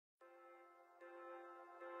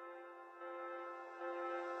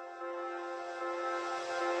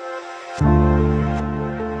So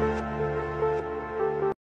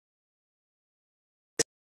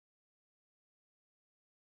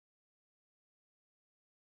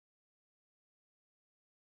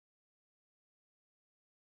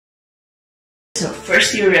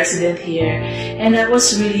first-year resident here, and I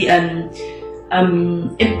was really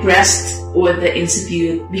impressed with the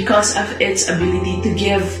institute because of its ability to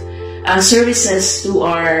give services to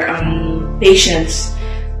our patients.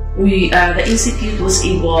 The institute was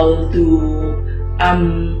able to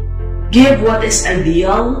give what is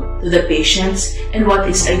ideal to the patients and what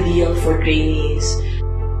is ideal for trainees.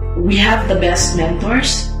 We have the best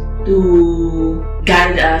mentors to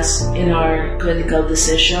guide us in our clinical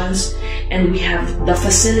decisions, and we have the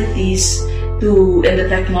facilities and the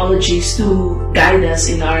technologies to guide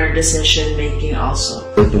us in our decision making also.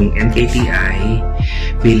 Itong NKTI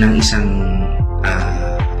bilang isang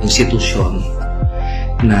institusyon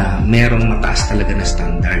na merong mataas talaga na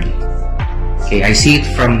standard. Okay, I see it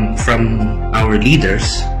from our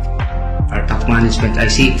leaders, our top management. I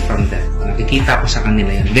see it from them. Nakikita ko sa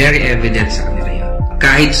kanila yan. Very evident sa kanila yan.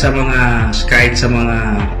 Kahit sa mga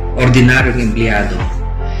ordinaryong empleyado,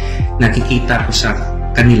 nakikita ko sa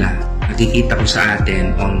kanila, nakikita ko sa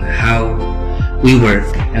atin on how we work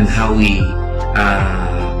and how we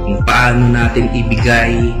kung paano natin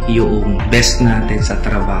ibigay yung best natin sa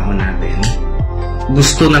trabaho natin.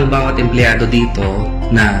 Gusto ng bawat empleyado dito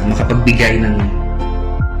na makapagbigay ng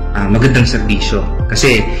magandang serbisyo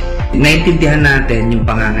kasi naintindihan natin yung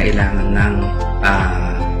pangangailangan ng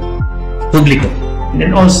publiko.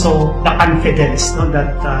 And also the confidence, no,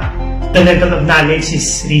 that the level of knowledge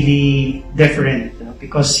is really different,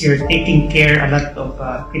 because you're taking care a lot of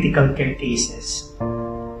critical care cases.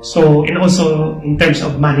 So, and also in terms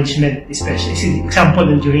of management, especially, for example,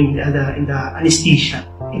 during in the anesthesia,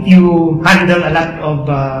 if you handle a lot of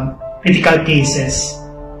critical cases,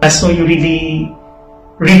 so you really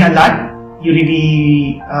read a lot, you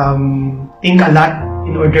really think a lot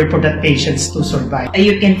in order for that patients to survive.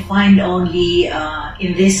 You can find only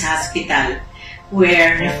in this hospital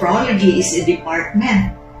where nephrology is a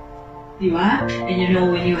department, diba? And you know,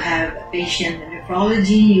 when you have a patient in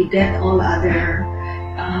nephrology, you get all other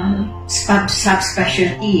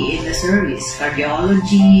subspecialty in the service: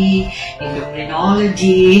 cardiology,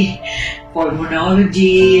 endocrinology,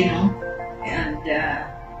 pulmonology, you know, and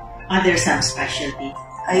other subspecialties.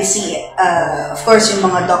 I see, of course, yung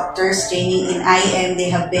mga doctors training in IM, they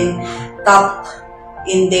have been top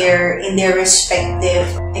in their respective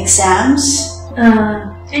exams.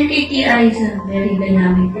 NKTI is a very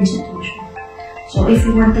dynamic institution. So if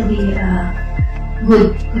you want to be a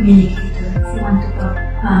good communicator, if you want to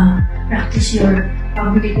practice your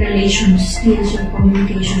public relations skills, your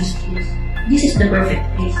communication skills, this is the perfect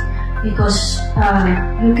place, because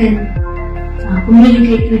you can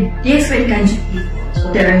communicate with different kinds of people. So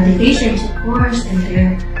there are the patients, of course, and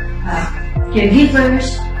there are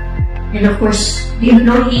caregivers, and of course the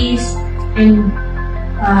employees, and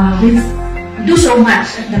we do so much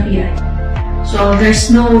at the PI. So there's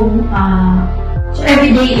no, so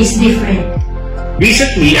every day is different.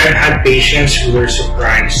 Recently, I've had patients who were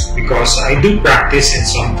surprised because I do practice in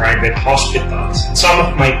some private hospitals, and some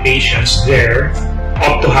of my patients there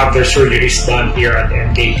opt to have their surgeries done here at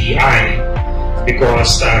NKTI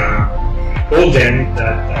because told them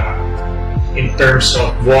that in terms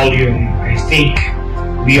of volume, I think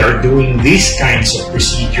we are doing these kinds of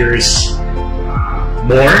procedures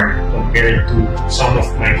more compared to some of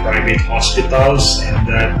my private hospitals, and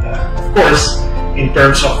that of course, in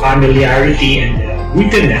terms of familiarity and the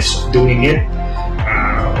routинeness of doing it,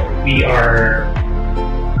 we are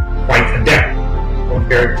quite adept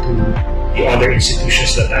compared to the other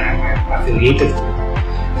institutions that I am affiliated with.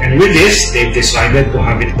 And with this, they've decided to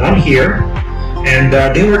have it done here, and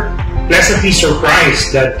they were pleasantly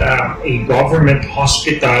surprised that a government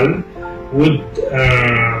hospital would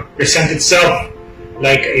present itself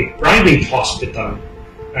like a private hospital.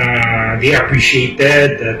 They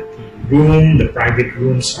appreciated that the private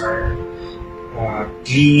rooms are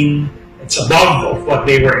clean. It's above of what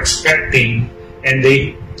they were expecting, and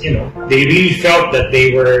they really felt that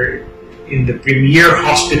they were in the premier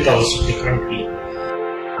hospitals of the country.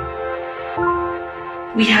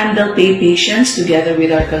 We handle pay patients together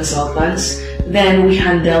with our consultants. Then we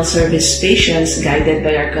handle service patients guided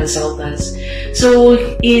by our consultants. So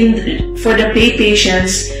for the pay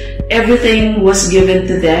patients, everything was given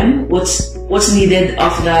to them, what's needed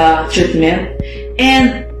of the treatment.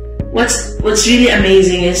 And what's really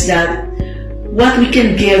amazing is that what we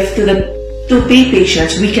can give to pay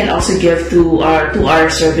patients, we can also give to our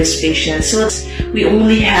service patients. So we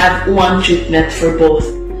only have one treatment for both.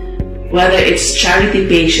 whether it's charity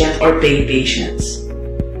patient or paid patients.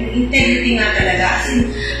 Integrity nga talaga. As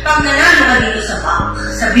in, pag nanalo ka dito sa bank,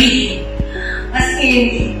 sa bidding, as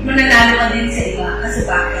in, mananalo ka din sa iba. Kasi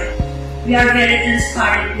bakit? We are very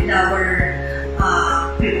transparent with our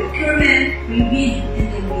procurement, we bid, and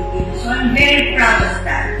then we bid. So I'm very proud of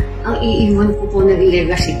that. Ang iiwan ko po ng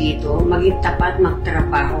legacy dito, maging tapat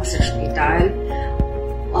magtrabaho sa ospital,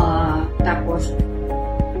 tapos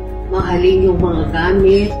mahalin yung mga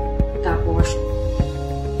gamit, tapos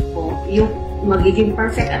yung magiging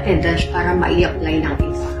perfect attendance para ma-i-apply ng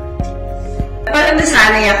iba. Parang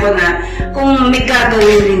nasanay ako na kung may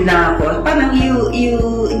gagawin rin lang ako, parang you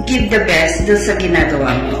give the best doon sa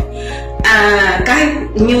ginagawa mo.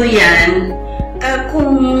 Kahit new yan,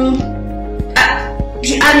 kung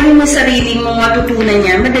ano yung sarili mo matutunan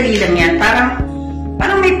niya, madali lang yan.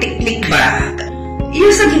 Parang may technique ba?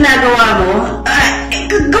 Yung sa ginagawa mo,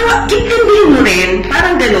 intindihin mo rin,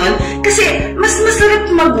 parang ganun. Kasi mas masarap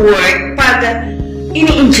mag-work pag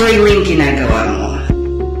ini-enjoy mo yung ginagawa mo.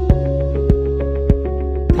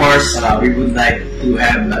 Of course, we would like to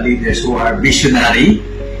have leaders who are visionary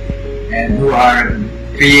and who are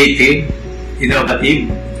creative, innovative,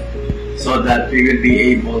 so that we will be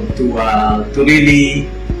able to really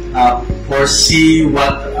foresee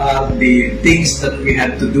what are the things that we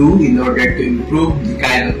have to do in order to improve the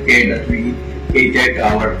kind of care that we cater to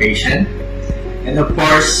our patient. And of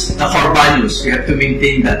course, the core values, we have to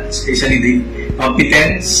maintain that, especially the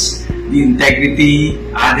competence, the integrity,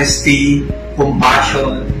 honesty,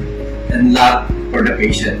 compassion, and love for the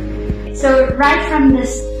patient. So right from the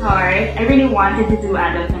start, I really wanted to do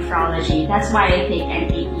adult nephrology. That's why I take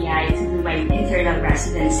NKTI to do my internal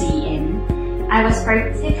residency in. I was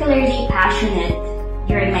particularly passionate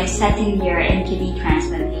during my second year in kidney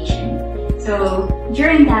transplantation. So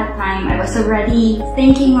during that time, I was already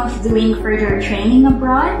thinking of doing further training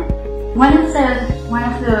abroad. One of the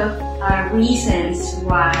reasons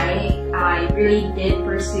why I really did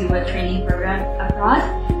pursue a training program abroad,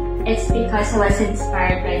 it's because I was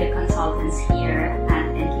inspired by the consultants here at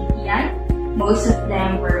NKTI. Most of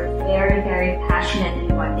them were very, very passionate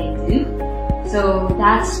in what they do. So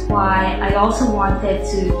that's why I also wanted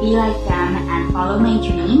to be like them and follow my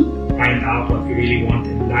dream. Find out what you really want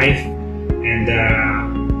in life and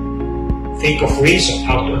think of ways of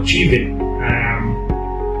how to achieve it.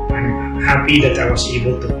 I'm happy that I was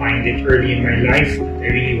able to find it early in my life. I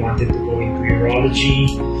really wanted to go into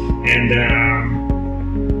urology, and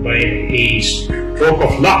by a stroke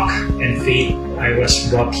of luck and fate, I was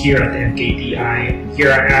brought here at NKTI.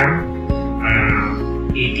 Here I am.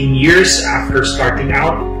 18 years after starting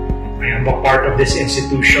out, I am a part of this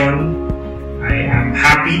institution. I am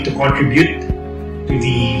happy to contribute to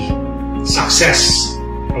the success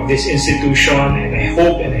of this institution, and I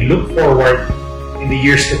hope and I look forward in the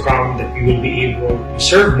years to come that we will be able to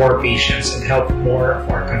serve more patients and help more of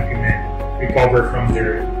our countrymen recover from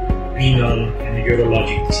their renal and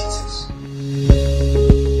urologic diseases.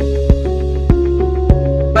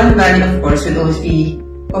 One value, of course, will always be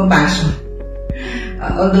compassion.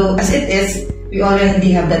 Although, as it is, we already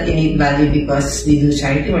have that innate value because we do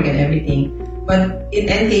charity work and everything. But in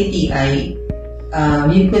NKTI,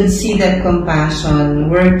 you could see that compassion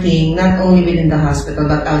working not only within the hospital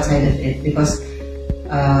but outside of it, because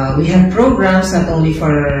we have programs not only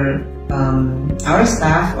for our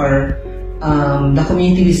staff or the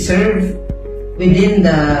community we serve within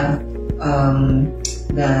the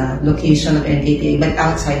location of NKTI, but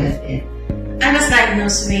outside of it. I was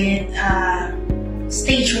diagnosed with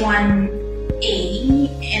stage 1A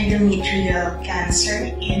endometrial cancer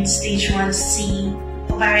and stage 1C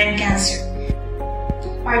ovarian cancer.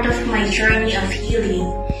 Part of my journey of healing,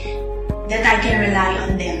 that I can rely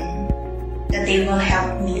on them, that they will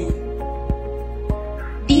help me.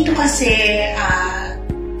 Dito kasi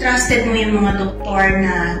trusted mo yung mga doktor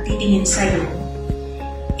na titingin sa'yo,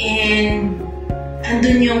 and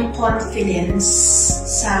andun yung confidence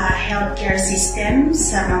sa healthcare system,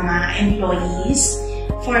 sa mga employees,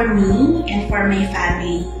 for me and for my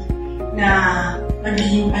family, na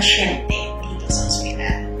magiging pasyente dito sa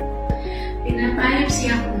ospital.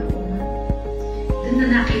 Pinabiopsy ako noon. Doon na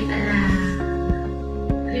nakita na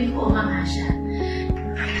lymphoma nga siya.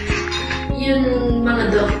 Yung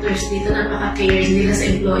mga doctors dito, napaka-cares nila sa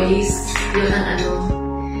employees. Yun ang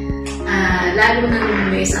lalo na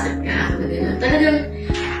nung may sakit ka ako na gano'n. Talagang,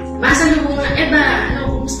 masalubong na,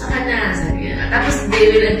 kumusta ka na? Sabi na. Tapos,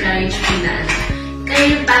 they will encourage me na, kaya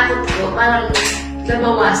yung takot ko, parang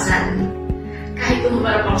nabawasan. Kahit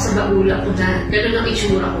kumaparap ako sa bagula ko na, gano'n ang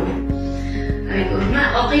itsura ko. Sabi ko,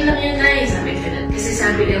 okay lang yun, guys. Sabi ko na, kasi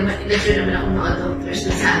sabi nila, nature naman ako mga doctors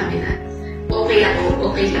na sa amin na, okay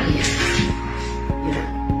ako, okay lang yan.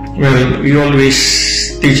 Well, we always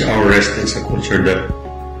teach our residents a culture that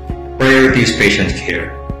priority is patient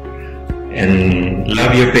care. And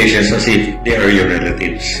love your patients as if they are your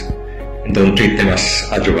relatives. And don't treat them as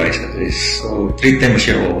otherwise. So treat them as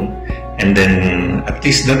your own. And then at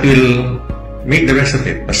least that will make the rest of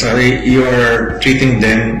it. Basta you are treating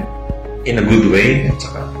them in a good way at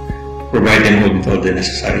saka provide them with all the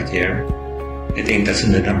necessary care. I think that's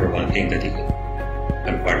the number one thing that you can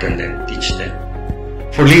impart and then teach them.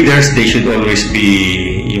 For leaders, they should always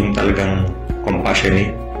be yung talagang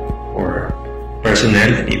compassionate for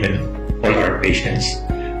personnel and even all our patients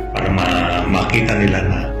para makita nila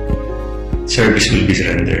na service will be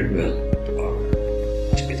rendered well to our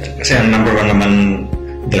hospital. Kasi ang number one naman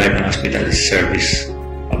drive ng hospital is service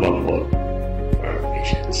above all for our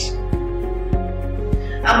patients.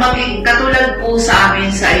 Katulad po sa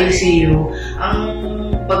amin sa ICU, ang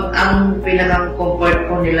pinakang comfort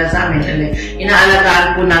po nila sa amin,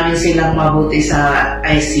 inaalagaan po namin silang mabuti sa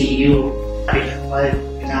ICU.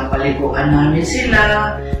 Pinapaliguan namin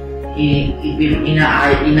sila,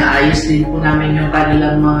 inaayos din po namin yung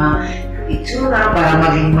kanilang mga itsura para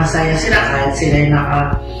maging masaya sila kahit sila yung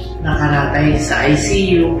nakaratay sa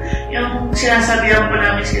ICU. Yung sinasabihan po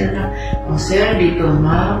namin sila na, oh sir, dito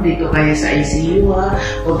ma'am, dito kayo sa ICU ha,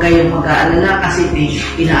 huwag kayong mag-aalala kasi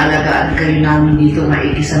inaalagaan kayo namin dito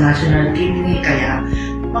maigi sa National Clinic, kaya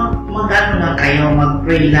mag-ano lang kayo,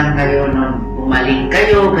 mag-pray lang kayo na bumaling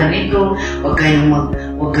kayo, ganito, huwag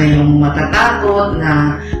kayong matatakot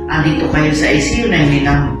na andito kayo sa ICU na hindi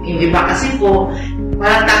lang, yung iba kasi po,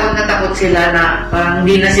 parang takot na takot sila na parang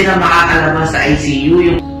hindi na sila makakalabas sa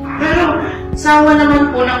ICU. Pero sawa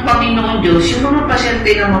naman po ng Panginoon Diyos, yung mga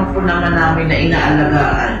pasyente naman po naman namin na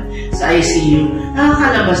inaalagaan sa ICU,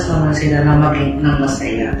 nakakalabas naman sila na maging ng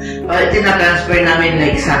masaya. Tina-transfer namin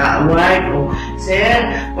like sa ward o sir,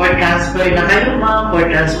 or transfer na kayo ma'am, or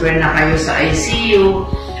transfer na kayo sa ICU,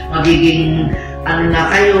 magiging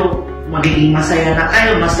magiging masaya na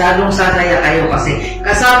kayo, mas lalong sasaya kayo kasi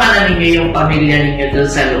kasama na ninyo yung pamilya ninyo doon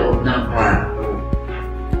sa loob ng kwarto.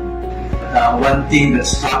 One thing that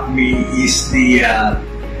struck me is the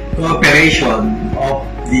cooperation of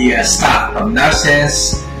the staff, from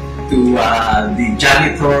nurses to the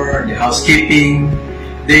janitor, the housekeeping.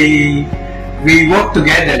 We work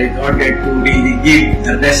together in order to really give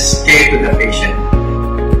the best care to the patient.